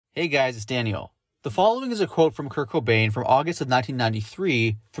Hey guys, it's Daniel. The following is a quote from Kurt Cobain from August of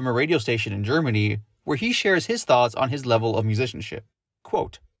 1993 from a radio station in Germany, where he shares his thoughts on his level of musicianship.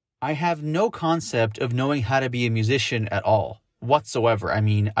 Quote, I have no concept of knowing how to be a musician at all, whatsoever. I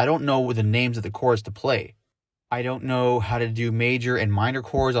mean, I don't know the names of the chords to play. I don't know how to do major and minor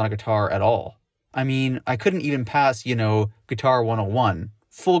chords on a guitar at all. I mean, I couldn't even pass, Guitar 101,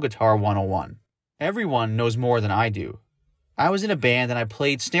 full Guitar 101. Everyone knows more than I do. I was in a band and I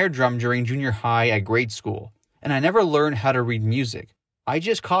played snare drum during junior high at grade school, and I never learned how to read music. I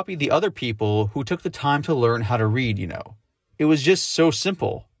just copied the other people who took the time to learn how to read, It was just so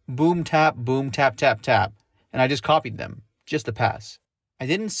simple. Boom, tap, tap, tap, and I just copied them, just to pass. I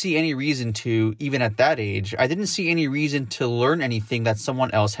didn't see any reason to, even at that age, I didn't see any reason to learn anything that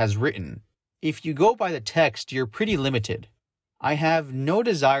someone else has written. If you go by the text, you're pretty limited. I have no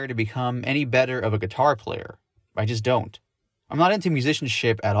desire to become any better of a guitar player. I just don't. I'm not into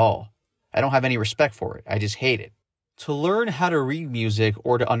musicianship at all. I don't have any respect for it. I just hate it. To learn how to read music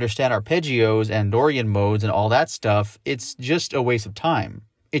or to understand arpeggios and Dorian modes and all that stuff, it's just a waste of time.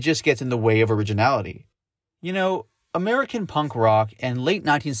 It just gets in the way of originality. American punk rock and late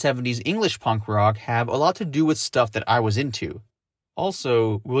 1970s English punk rock have a lot to do with stuff that I was into.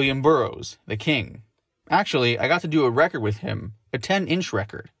 Also, William Burroughs, the king. Actually, I got to do a record with him, a 10-inch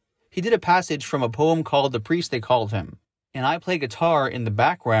record. He did a passage from a poem called The Priest They Called Him, and I played guitar in the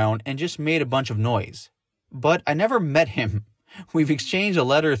background and just made a bunch of noise. But I never met him. We've exchanged a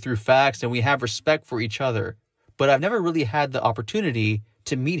letter through fax and we have respect for each other, but I've never really had the opportunity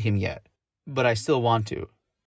to meet him yet. But I still want to.